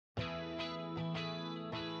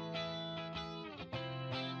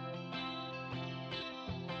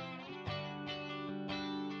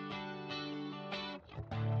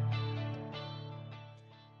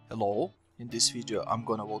Hello, in this video I'm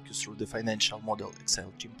gonna walk you through the financial model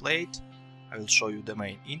Excel template. I will show you the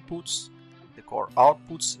main inputs, the core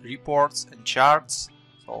outputs, reports and charts.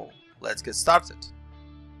 So let's get started.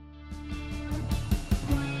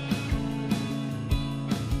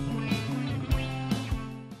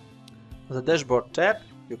 On the dashboard tab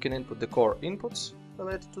you can input the core inputs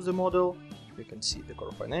related to the model. You can see the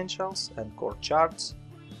core financials and core charts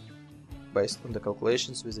based on the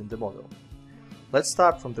calculations within the model. Let's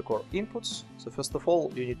start from the core inputs. So first of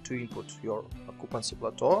all, you need to input your occupancy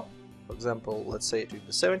plateau. For example, let's say it will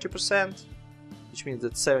be 70%, which means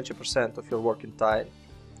that 70% of your working time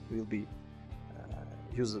will be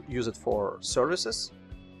used for services.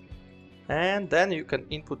 And then you can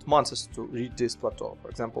input months to reach this plateau. For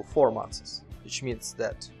example, 4 months, which means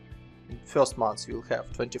that in the first month you'll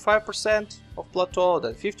have 25% of plateau,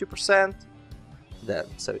 then 50%, then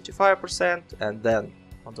 75%, and then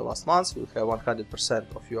on the last month you'll have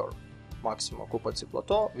 100% of your maximum occupancy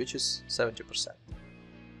plateau, which is 70%.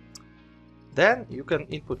 Then you can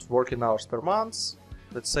input working hours per month.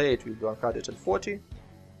 Let's say it will be 140.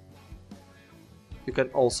 You can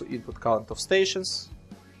also input count of stations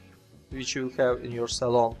which you will have in your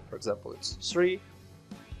salon. For example, it's 3.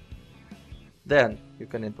 Then you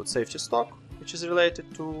can input safety stock, which is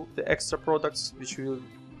related to the extra products which we will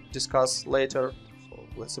discuss later. So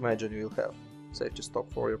let's imagine you will have safety stock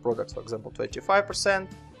for your products, for example 25%.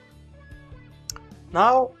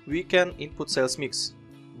 Now we can input sales mix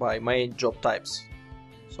by main job types.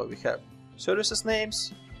 So we have services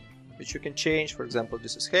names which you can change. For example,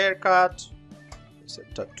 this is haircut, this is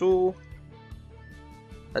tattoo,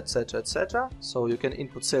 etc, etc. So you can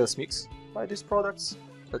input sales mix by these products.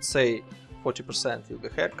 Let's say 40% will be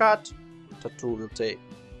haircut, tattoo will take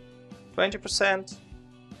 20%,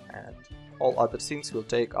 and all other things will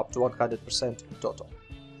take up to 100% in total.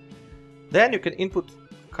 Then you can input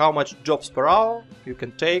how much jobs per hour you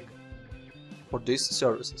can take for these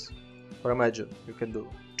services. For imagine you can do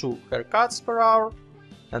 2 haircuts per hour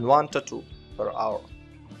and 1 tattoo per hour.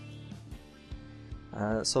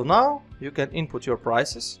 So now you can input your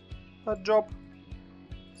prices per job.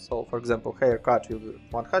 So for example, haircut will be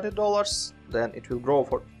 $100, then it will grow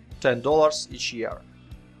for $10 each year.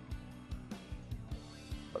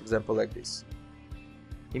 For example, like this.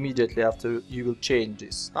 Immediately after you will change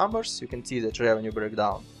these numbers, you can see that revenue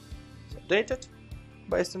breakdown is updated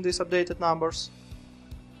based on these updated numbers.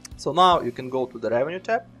 So now you can go to the revenue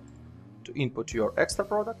tab to input your extra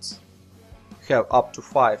products. You have up to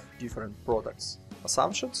 5 different products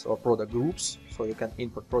assumptions or product groups. So you can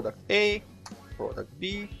input product A, product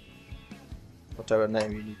B, whatever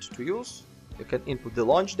name you need to use. You can input the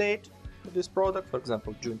launch date for this product, for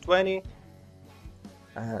example June 20.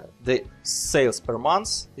 The sales per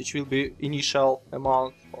month, which will be initial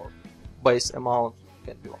amount or base amount,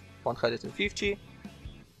 can be 150.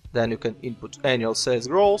 Then you can input annual sales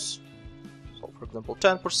growth. So for example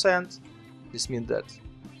 10%. This means that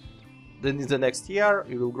then in the next year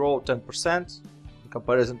you will grow 10% in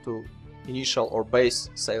comparison to initial or base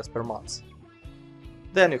sales per month.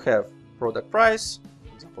 Then you have product price,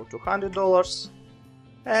 for example $200,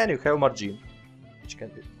 and you have margin, which can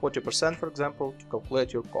be 40%, for example, to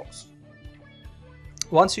calculate your costs.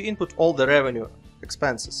 Once you input all the revenue,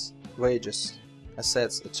 expenses, wages,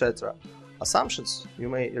 assets, etc. assumptions, you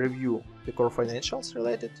may review the core financials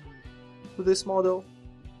related to this model,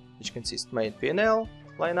 which consist main P&L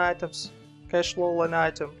line items, cash flow line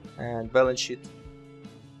item, and balance sheet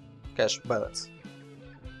cash balance.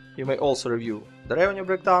 You may also review the revenue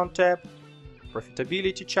breakdown tab,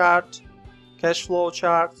 profitability chart, cash flow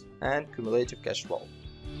chart, and cumulative cash flow.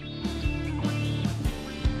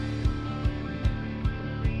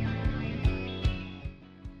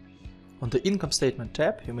 On the income statement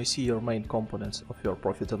tab, you may see your main components of your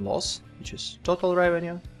profit and loss, which is total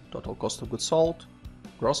revenue, total cost of goods sold,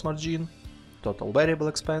 gross margin, total variable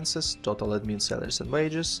expenses, total admin salaries and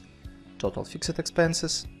wages, total fixed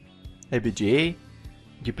expenses, EBITDA,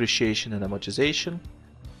 depreciation and amortization,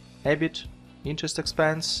 EBIT, interest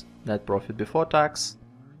expense, net profit before tax,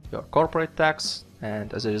 your corporate tax,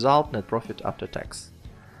 and as a result net profit after tax.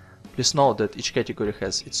 Please note that each category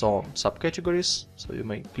has its own subcategories, so you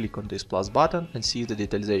may click on this plus button and see the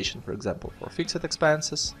detalization, for example for fixed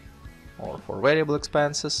expenses, or for variable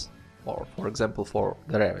expenses, or for example for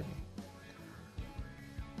the revenue.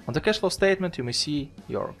 On the cash flow statement you may see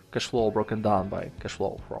your cash flow broken down by cash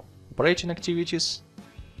flow from operating activities,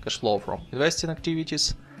 cash flow from investing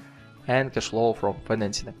activities, and cash flow from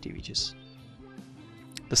financing activities.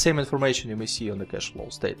 The same information you may see on the cash flow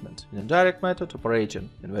statement in indirect method, operating,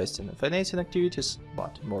 investing and financing activities,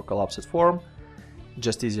 but in more collapsed form.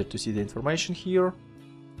 Just easier to see the information here.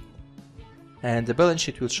 And the balance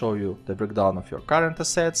sheet will show you the breakdown of your current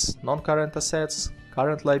assets, non-current assets,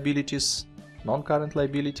 current liabilities, non-current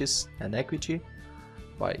liabilities, and equity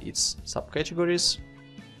by its subcategories.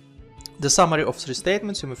 The summary of three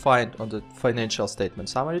statements you may find on the Financial Statement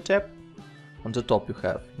Summary tab. On the top you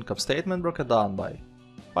have income statement broken down by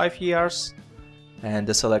 5 years and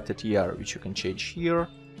the selected year, which you can change here,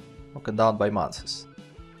 broken down by months.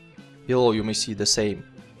 Below you may see the same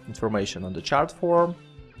information on the chart form.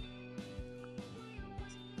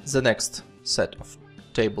 The next set of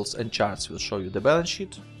tables and charts will show you the balance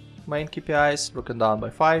sheet, main KPIs broken down by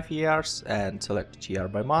 5 years and selected year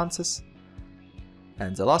by months.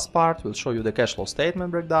 And the last part will show you the cash flow statement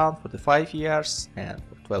breakdown for the 5 years and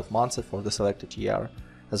for 12 months for the selected year,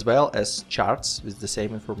 as well as charts with the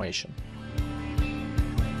same information.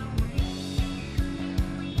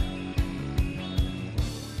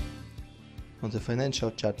 On the Financial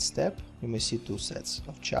Charts tab, you may see two sets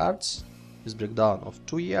of charts with breakdown of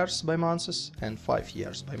 2 years by months and 5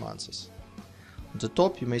 years by months. On the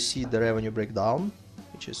top you may see the revenue breakdown,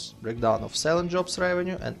 which is breakdown of selling jobs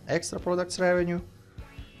revenue and extra products revenue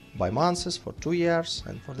by months for 2 years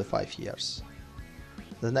and for the 5 years.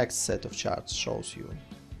 The next set of charts shows you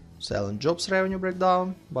selling jobs revenue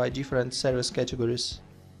breakdown by different service categories.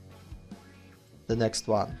 The next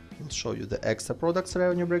one will show you the extra products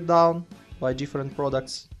revenue breakdown by different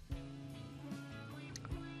products.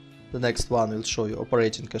 The next one will show you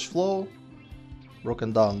operating cash flow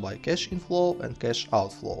broken down by cash inflow and cash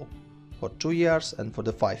outflow for 2 years and for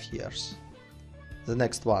the 5 years. The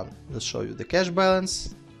next one will show you the cash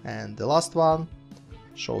balance, and the last one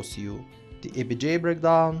shows you the EBITDA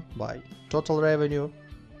breakdown by total revenue,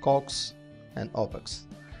 COGS and OPEX.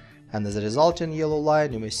 And as a result, in yellow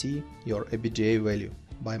line you may see your EBITDA value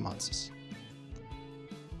by months.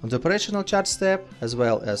 On the Operational Charts tab, as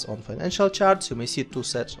well as on Financial Charts, you may see two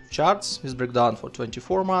sets of charts with breakdown for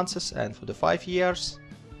 24 months and for the 5 years.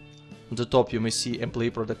 On the top you may see employee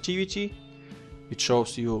productivity, which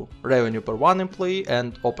shows you revenue per one employee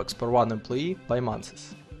and OPEX per one employee by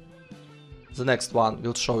months. The next one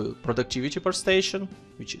will show you productivity per station,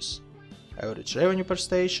 which is average revenue per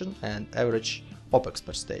station and average OPEX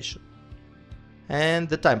per station. And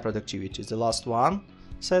the time productivity is the last one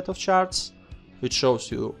set of charts, which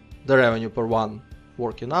shows you the revenue per one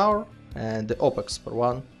working hour and the OPEX per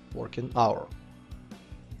one working hour.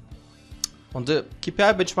 On the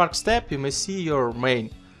KPI benchmarks tab, you may see your main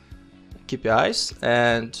KPIs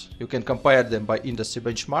and you can compare them by industry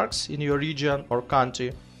benchmarks in your region or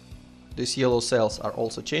country. These yellow cells are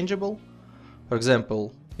also changeable. For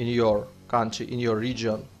example, in your country, in your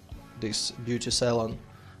region, this beauty salon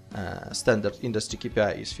standard industry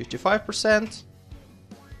KPI is 55%.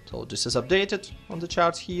 So this is updated on the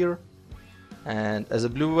charts here. And as a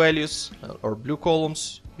blue values or blue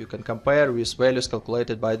columns, you can compare with values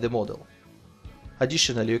calculated by the model.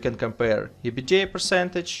 Additionally, you can compare EBITDA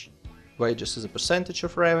percentage, wages as a percentage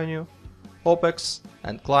of revenue, OPEX,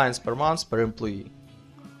 and clients per month per employee.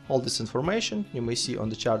 All this information you may see on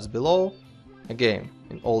the charts below. Again,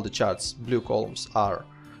 in all the charts, blue columns are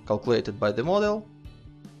calculated by the model.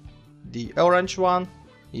 The orange one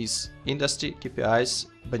is industry KPIs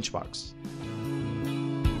benchmarks.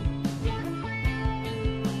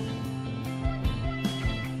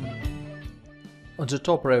 On the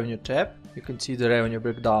top revenue tab, you can see the revenue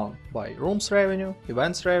breakdown by rooms revenue,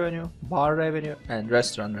 events revenue, bar revenue, and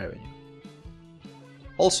restaurant revenue.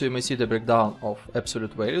 Also, you may see the breakdown of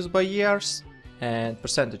absolute values by years and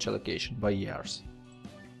percentage allocation by years.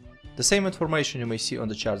 The same information you may see on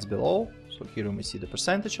the charts below. So here you may see the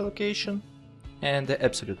percentage allocation and the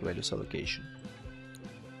absolute values allocation.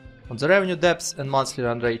 On the revenue depth and monthly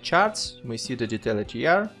run rate charts, you may see the detailed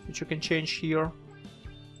year, which you can change here.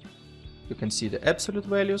 You can see the absolute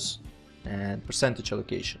values and percentage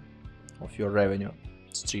allocation of your revenue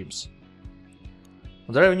streams.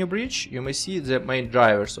 On the revenue bridge, you may see the main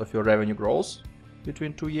drivers of your revenue growth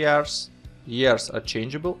between 2 years. Years are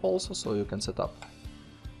changeable also, so you can set up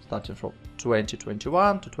starting from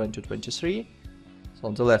 2021 to 2023. So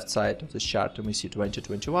on the left side of this chart you may see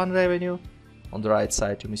 2021 revenue, on the right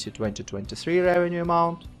side you may see 2023 revenue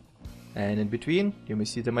amount, and in between you may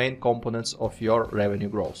see the main components of your revenue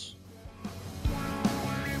growth.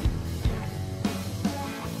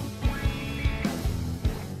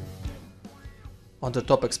 On the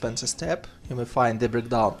top expenses tab, you may find the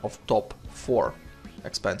breakdown of top 4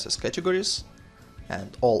 expenses categories,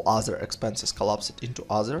 and all other expenses collapsed into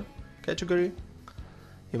other category.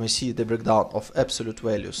 You may see the breakdown of absolute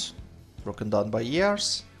values broken down by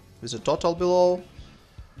years with a total below,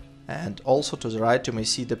 and also to the right you may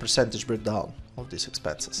see the percentage breakdown of these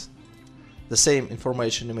expenses. The same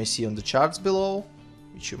information you may see on the charts below,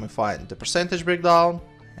 which you may find the percentage breakdown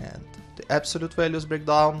and the absolute values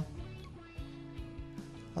breakdown.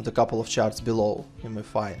 On the couple of charts below, you may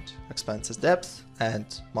find expenses depth and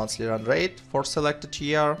monthly run rate for selected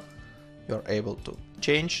year. You are able to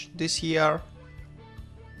change this year,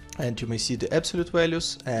 and you may see the absolute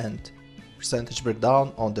values and percentage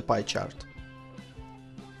breakdown on the pie chart.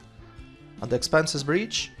 On the expenses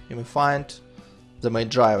bridge, you may find the main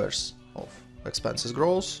drivers of expenses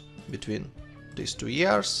growth between these 2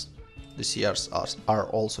 years. These years are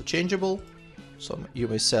also changeable, so you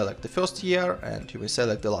may select the first year and you may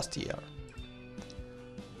select the last year.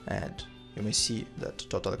 And you may see that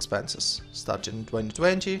total expenses starting in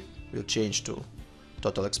 2020 will change to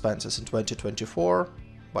total expenses in 2024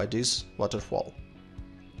 by this waterfall.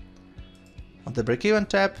 On the break-even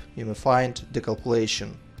tab, you may find the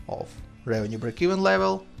calculation of revenue break-even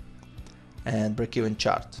level and break-even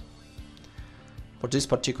chart. For this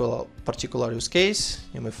particular use case,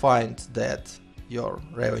 you may find that your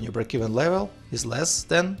revenue break-even level is less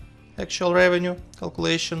than actual revenue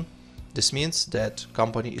calculation. This means that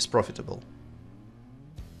company is profitable.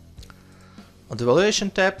 On the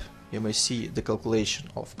valuation tab, you may see the calculation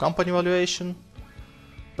of company valuation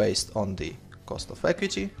based on the cost of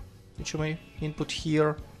equity, which you may input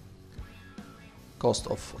here, cost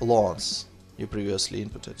of loans you previously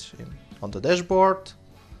inputted on the dashboard,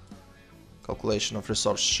 calculation of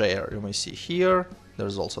resource share you may see here. There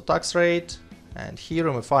is also tax rate, and here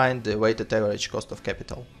you may find the weighted average cost of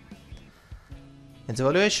capital. In the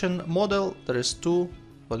valuation model, there is 2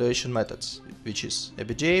 valuation methods, which is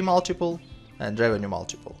EBITDA multiple and revenue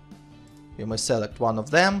multiple. You may select one of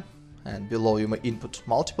them, and below you may input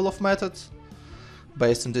multiple of methods.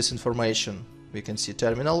 Based on this information, we can see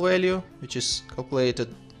terminal value, which is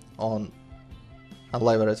calculated on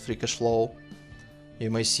unlevered free cash flow. You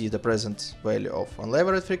may see the present value of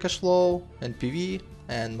unlevered free cash flow, NPV,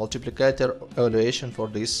 and multiplicator evaluation for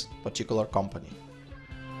this particular company.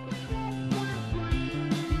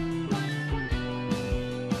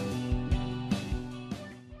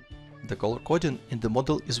 The color coding in the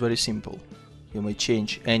model is very simple. You may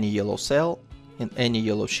change any yellow cell in any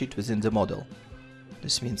yellow sheet within the model.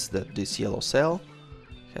 This means that this yellow cell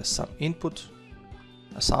has some input,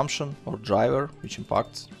 assumption or driver which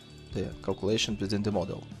impacts the calculation within the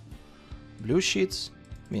model. Blue sheets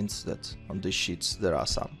means that on these sheets there are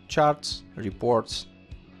some charts, reports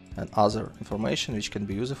and other information which can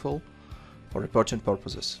be useful for reporting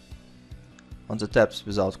purposes. On the tabs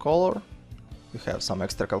without color, you have some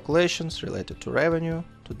extra calculations related to revenue,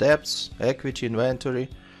 to debts, equity, inventory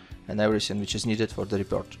and everything which is needed for the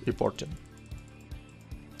reporting.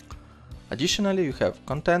 Additionally, you have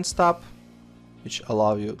Contents tab, which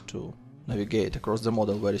allow you to navigate across the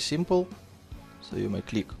model very simple. So you may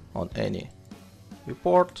click on any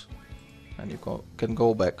report and you can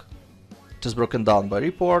go back. It is broken down by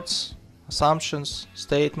reports, assumptions,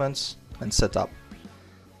 statements and setup.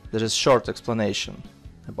 There is short explanation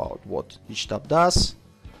about what each tab does,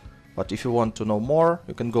 but if you want to know more,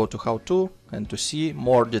 you can go to How To and to see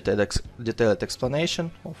more detailed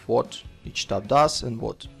explanation of what each tab does and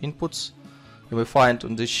what inputs you may find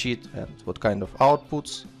on this sheet and what kind of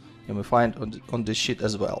outputs you may find on this sheet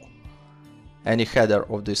as well. Any header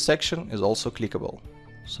of this section is also clickable,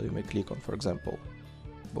 so you may click on, for example,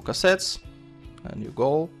 Book Assets, and you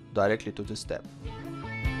go directly to this tab.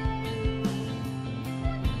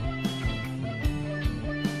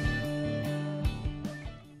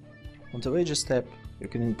 On the Wages tab, you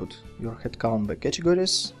can input your headcount by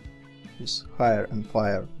categories, with hire and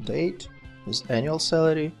fire date, with annual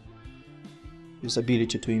salary, with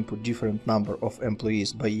ability to input different number of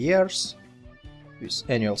employees by years, with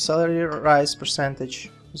annual salary rise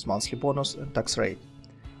percentage, with monthly bonus and tax rate.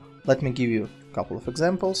 Let me give you a couple of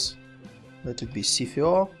examples. Let it be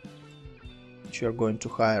CFO, which you are going to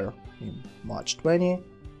hire in March 20.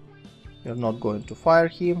 You're not going to fire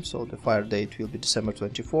him, so the fire date will be December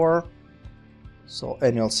 24. So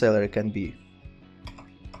annual salary can be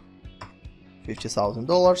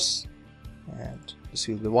 $50,000, and this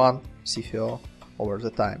will be one CFO over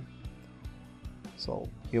the time. So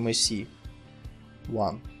you may see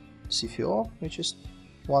one CFO, which is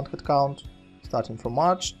one headcount, starting from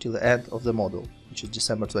March till the end of the model, which is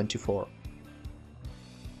December 24.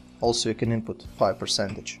 Also, you can input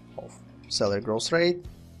 5% of salary growth rate.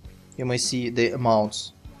 You may see the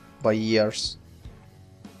amounts by years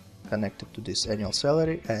connected to this annual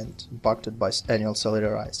salary and impacted by annual salary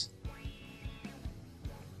rise.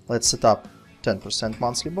 Let's set up 10%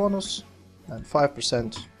 monthly bonus and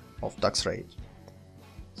 5% of tax rate.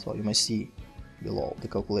 So you may see below the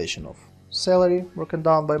calculation of salary broken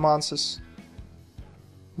down by months,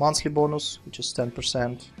 monthly bonus, which is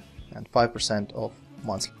 10%, and 5% of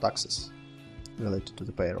monthly taxes related to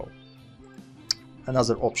the payroll.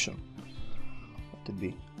 Another option would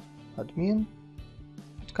be admin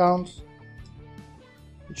account,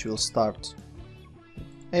 which will start in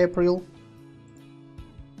April,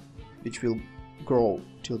 which will grow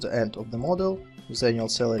till the end of the model with annual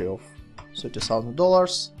salary of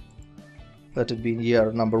 $30,000. Let it be in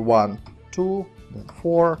year number 1, 2, then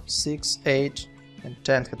 4, 6, 8, and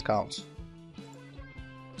 10 headcounts.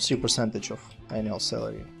 3% of annual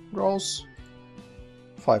salary grows,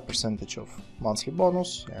 5% of monthly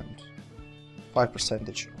bonus, and 5%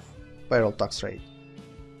 of payroll tax rate.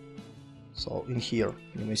 So in here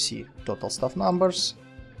you may see total staff numbers,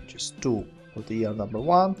 which is 2 for the year number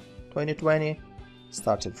 1, 2020.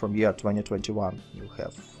 Starting from year 2021 you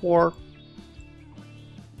have 4,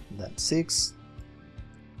 then 6,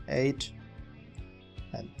 8,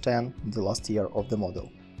 and 10 in the last year of the model.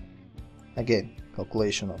 Again,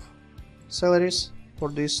 calculation of salaries for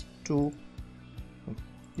these two,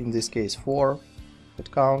 in this case 4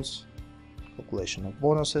 headcounts, calculation of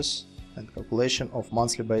bonuses, and calculation of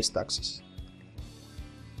monthly base taxes.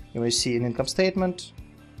 You may see an income statement,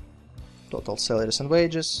 total salaries and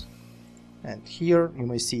wages, and here you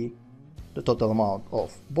may see the total amount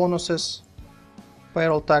of bonuses,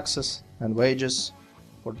 payroll taxes, and wages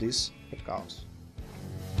for these headcounts.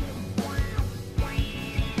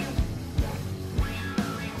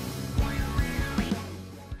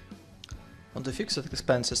 On the Fixed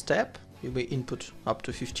Expenses tab, you may input up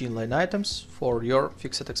to 15 line items for your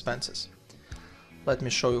fixed expenses. Let me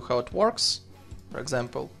show you how it works. For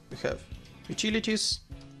example, we have utilities.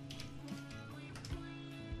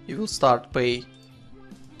 You will start pay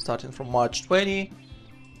starting from March 20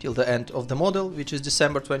 till the end of the model, which is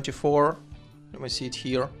December 24. You may see it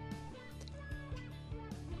here.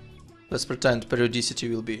 Let's pretend periodicity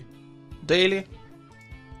will be daily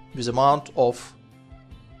with amount of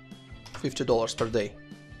 $50 per day.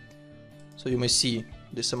 So you may see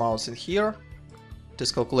these amounts in here. It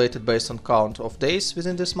is calculated based on count of days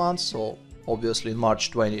within this month. So obviously in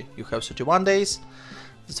March 20 you have 31 days.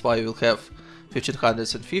 That's why you will have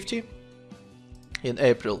 1,550. In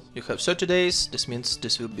April you have 30 days. This means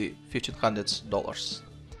this will be $1,500.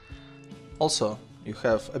 Also, you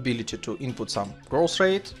have ability to input some growth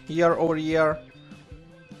rate year over year.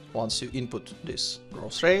 Once you input this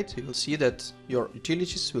growth rate, you will see that your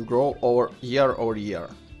utilities will grow year over year.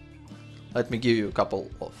 Let me give you a couple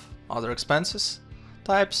of other expenses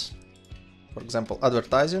types. For example,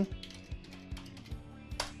 advertising.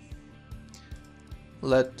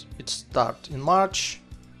 Let it start in March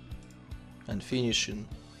and finish in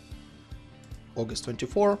August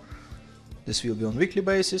 24. This will be on weekly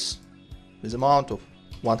basis with amount of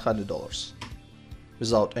 $100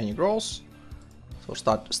 without any growth. So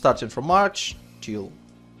starting from March till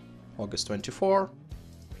August 24,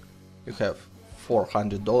 you have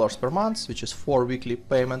 $400 per month, which is 4 weekly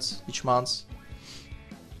payments each month.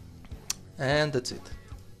 And that's it.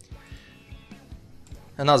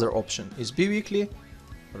 Another option is bi-weekly.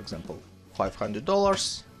 For example,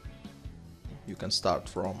 $500. You can start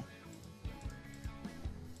from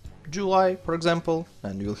July, for example,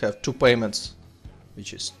 and you will have 2 payments,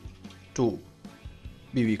 which is 2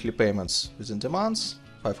 bi-weekly payments within the month.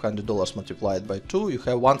 $500 multiplied by 2, you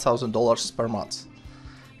have $1,000 per month.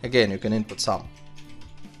 Again, you can input some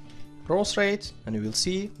growth rate and you will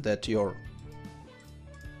see that your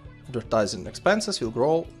advertising expenses will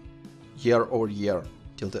grow year over year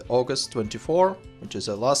till the August 24, which is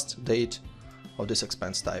the last date of this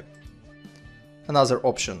expense type. Another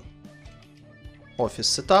option, office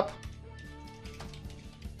setup,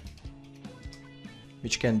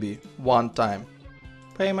 which can be one-time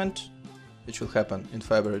payment, which will happen in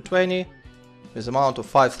February 20 with amount of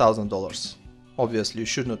 $5,000. Obviously you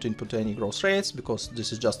should not input any growth rates because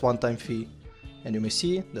this is just one-time fee, and you may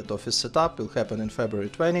see that office setup will happen in February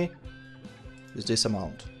 20 with this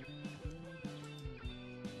amount.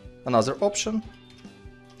 Another option,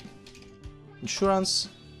 insurance.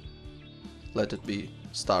 Let it be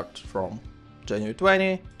start from January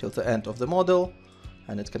 20 till the end of the model,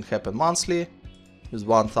 and it can happen monthly with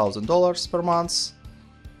 $1,000 per month,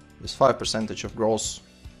 with 5% of growth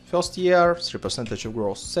first year, 3% of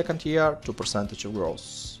growth second year, 2% of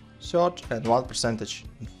growth third, and 1%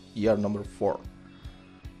 year number 4.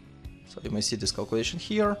 So you may see this calculation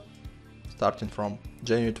here. Starting from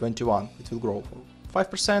January 21, it will grow for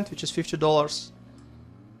 5%, which is $50.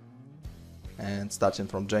 And starting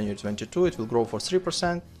from January 22, it will grow for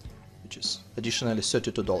 3%, which is additionally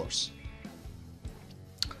 $32.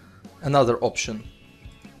 Another option,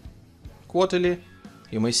 quarterly.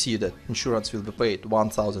 you may see that insurance will be paid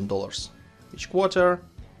 $1,000 each quarter.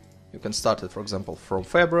 You can start it, for example, from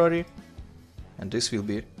February, and this will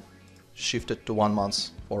be shifted to 1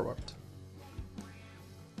 month forward.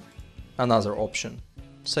 Another option,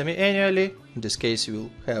 semi-annually. In this case, you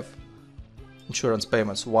will have insurance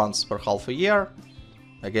payments once per half a year,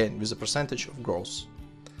 again with a percentage of gross.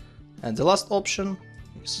 And the last option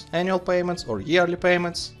is annual payments or yearly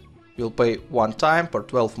payments. You'll pay one time per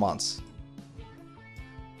 12 months,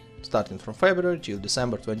 starting from February till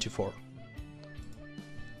December 24.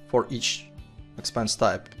 For each expense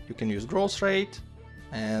type, you can use gross rate,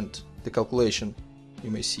 and the calculation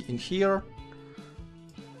you may see in here.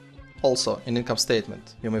 Also, in income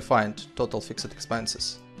statement, you may find total fixed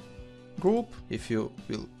expenses group. If you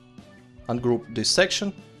will ungroup this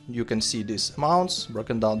section, you can see these amounts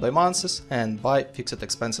broken down by months and by fixed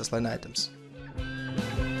expenses line items.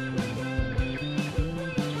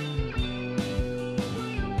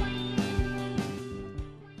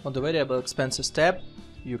 On the variable expenses tab,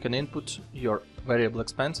 you can input your variable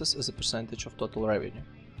expenses as a percentage of total revenue.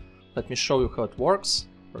 Let me show you how it works.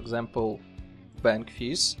 For example, bank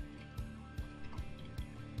fees.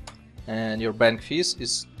 And your bank fees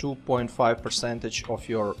is 2.5% of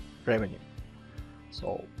your revenue.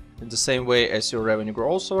 So in the same way as your revenue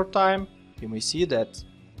grows over time, you may see that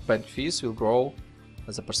bank fees will grow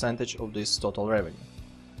as a percentage of this total revenue.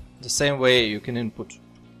 The same way you can input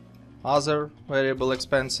other variable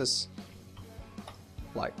expenses,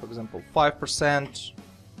 like for example 5%,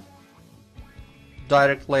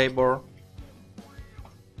 direct labor,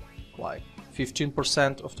 like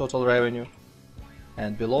 15% of total revenue.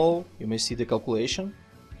 And below you may see the calculation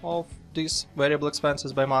of these variable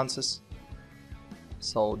expenses by months.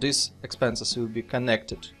 So these expenses will be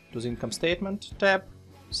connected to the income statement tab,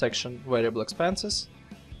 section variable expenses,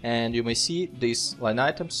 and you may see these line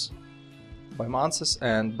items by months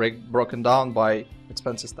and broken down by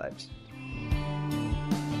expenses types.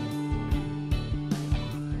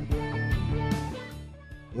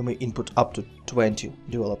 You may input up to 20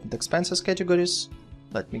 development expenses categories.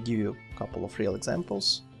 Let me give you a couple of real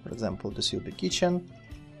examples. For example, this will be kitchen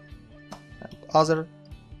and other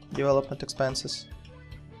development expenses.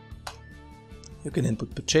 You can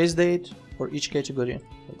input purchase date for each category,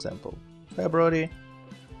 for example, February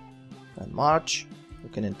and March. You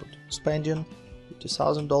can input spending,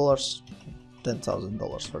 $50,000,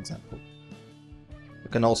 $10,000, for example. You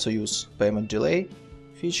can also use payment delay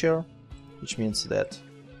feature, which means that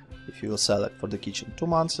if you will select for the kitchen 2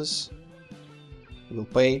 months, you will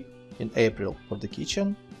pay in April for the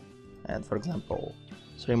kitchen, and for example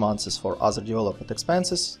 3 months for other development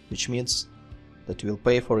expenses, which means that you will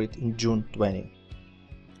pay for it in June 20.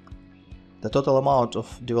 The total amount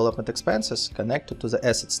of development expenses connected to the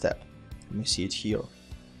assets tab. You may see it here.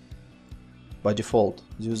 By default,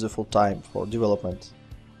 the useful time for development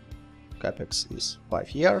capex is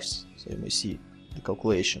 5 years, so you may see the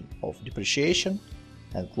calculation of depreciation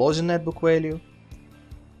and closing net book value.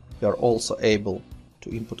 You are also able to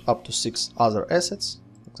input up to 6 other assets,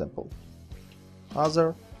 for example,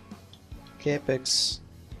 other capex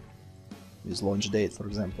with launch date, for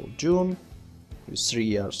example, June, with 3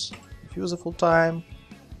 years of useful time,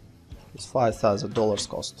 with $5,000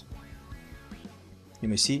 cost. You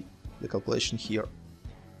may see the calculation here.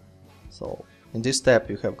 So in this tab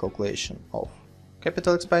you have calculation of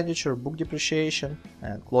capital expenditure, book depreciation,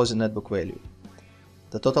 and closing net book value.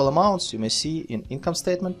 The total amounts you may see in income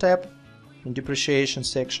statement tab in depreciation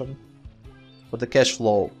section. For the cash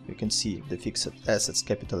flow you can see the fixed assets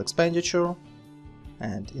capital expenditure,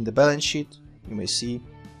 and in the balance sheet you may see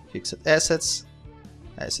fixed assets,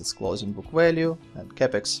 assets closing book value, and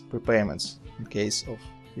capex prepayments. In case of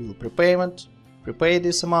you will prepay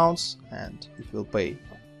these amounts, and if you will pay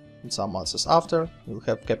in some months after, you will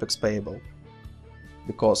have capex payable.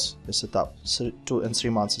 Because we set up 2 and 3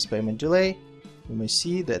 months payment delay, you may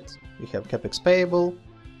see that we have capex payable.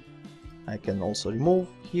 I can also remove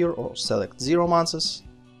here or select 0 months.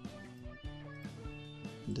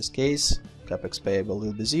 In this case, capex payable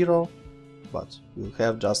will be 0, but we will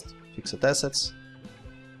have just fixed assets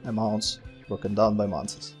amounts broken down by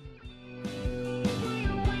months.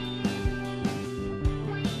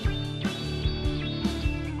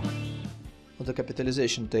 On the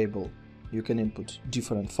capitalization table, you can input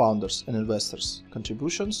different founders and investors'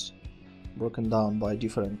 contributions, broken down by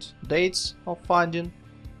different dates of funding,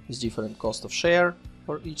 with different cost of share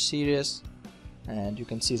for each series, and you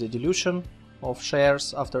can see the dilution of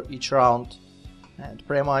shares after each round, and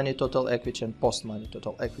pre-money total equity and post-money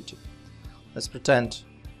total equity. Let's pretend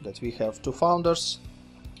that we have 2 founders,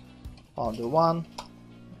 founder 1,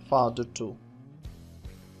 founder 2.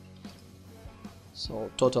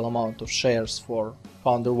 So total amount of shares for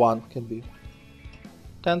founder 1 can be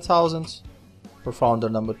 10,000, for founder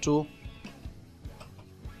number 2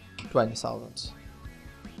 20,000.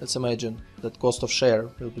 Let's imagine that cost of share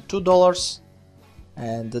will be $2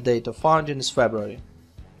 and the date of founding is February.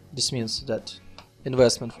 This means that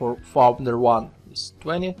investment for founder 1 is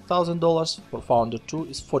 $20,000, for founder 2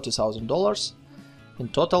 is $40,000. In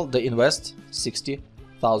total they invest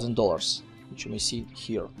 $60,000, which you may see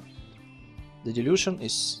here. The dilution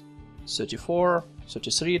is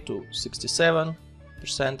 33 to 67%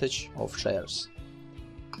 of shares.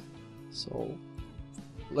 So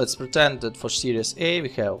let's pretend that for Series A we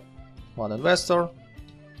have one investor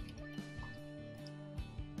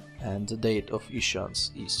and the date of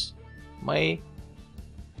issuance is May,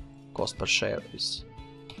 cost per share is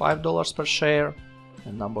 $5 per share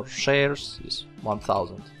and number of shares is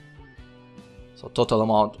 1,000. So total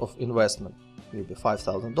amount of investment will be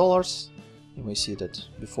 $5,000. You may see that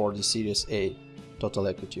before the Series A total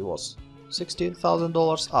equity was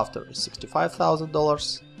 $60,000, after is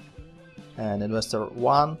 $65,000, and investor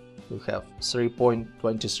 1 will have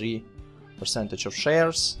 3.23% of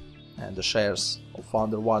shares, and the shares of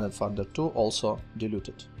founder 1 and founder 2 also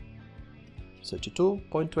diluted,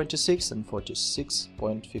 32.26 and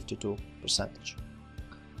 46.52%.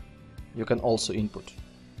 You can also input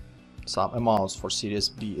some amounts for Series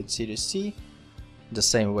B and Series C. The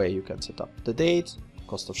same way you can set up the date,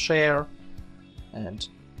 cost of share, and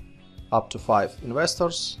up to 5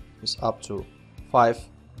 investors is up to 5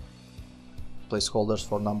 placeholders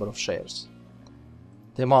for number of shares.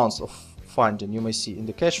 The amounts of funding you may see in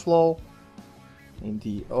the cash flow, in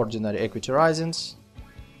the ordinary equity risings,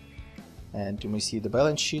 and you may see the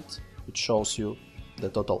balance sheet, which shows you the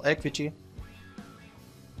total equity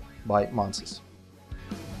by months.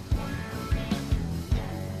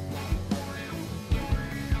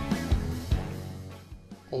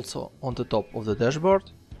 Also on the top of the dashboard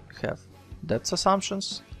we have debt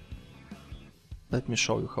assumptions. Let me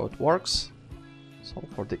show you how it works. So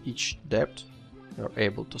for each debt you are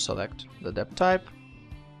able to select the debt type.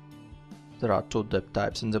 There are 2 debt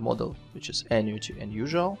types in the model, which is annuity and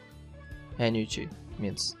usual. Annuity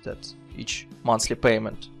means that each monthly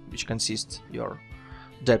payment, which consists your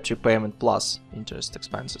debt repayment plus interest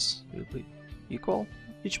expenses, will be equal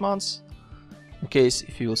each month. In case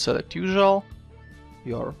if you will select usual,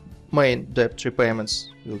 your main debt repayments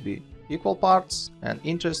will be equal parts and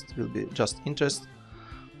interest will be just interest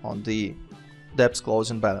on the debt's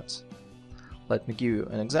closing balance. Let me give you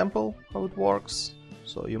an example how it works.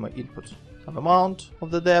 So you may input some amount of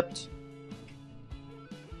the debt,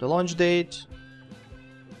 the launch date,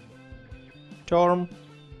 term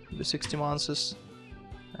will be 60 months,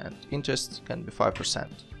 and interest can be 5%.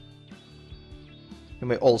 You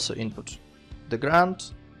may also input the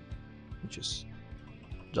grant, which is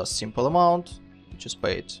just simple amount, which is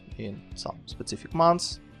paid in some specific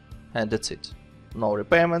months, and that's it. No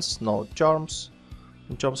repayments, no terms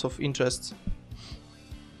in terms of interest.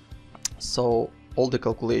 So all the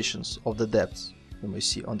calculations of the debts you may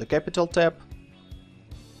see on the capital tab.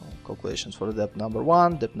 Calculations for the debt number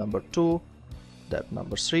 1, debt number 2, debt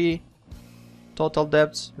number 3, total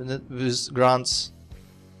debts with grants.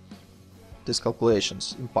 These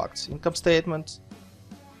calculations impacts income statement,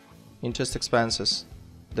 interest expenses,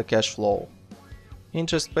 the cash flow,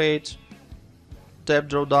 interest paid, debt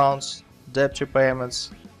drawdowns, debt repayments,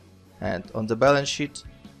 and on the balance sheet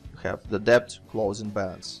you have the debt closing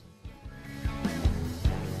balance.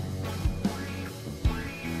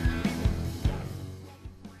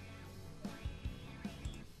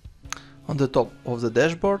 On the top of the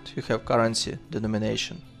dashboard you have currency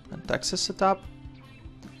denomination and taxes setup.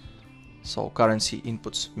 So currency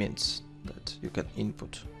inputs means that you can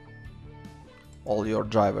input all your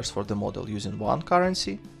drivers for the model using one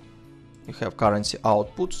currency. You have currency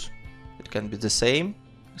outputs. It can be the same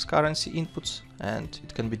as currency inputs and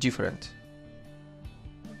it can be different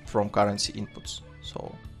from currency inputs.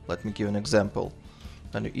 So let me give an example.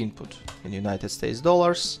 When you input in United States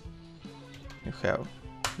dollars, you have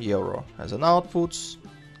euro as an outputs,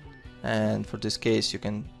 and for this case you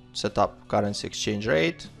can set up currency exchange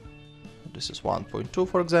rate. This is 1.2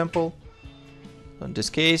 for example. In this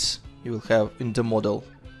case you will have in the model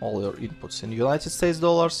all your inputs in United States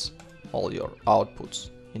dollars, all your outputs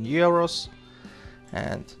in euros,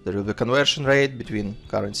 and there will be conversion rate between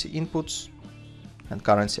currency inputs and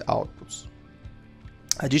currency outputs.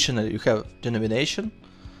 Additionally, you have denomination,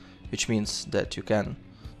 which means that you can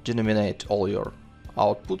denominate all your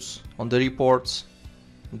outputs on the reports.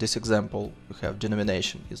 In this example, you have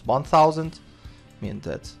denomination is 1000, means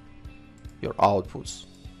that your outputs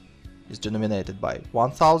is denominated by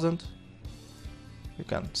 1000, you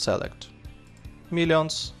can select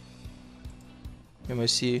millions. You may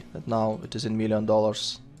see that now it is in $1 million.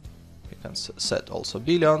 You can set also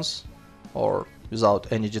billions or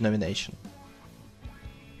without any denomination.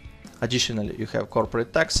 Additionally, you have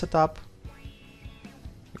corporate tax setup.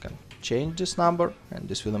 You can change this number and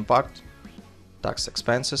this will impact tax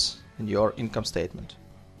expenses in your income statement.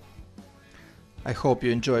 I hope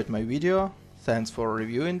you enjoyed my video. Thanks for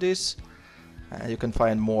reviewing this. You can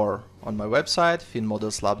find more on my website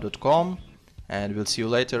finmodelslab.com, and we'll see you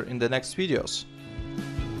later in the next videos.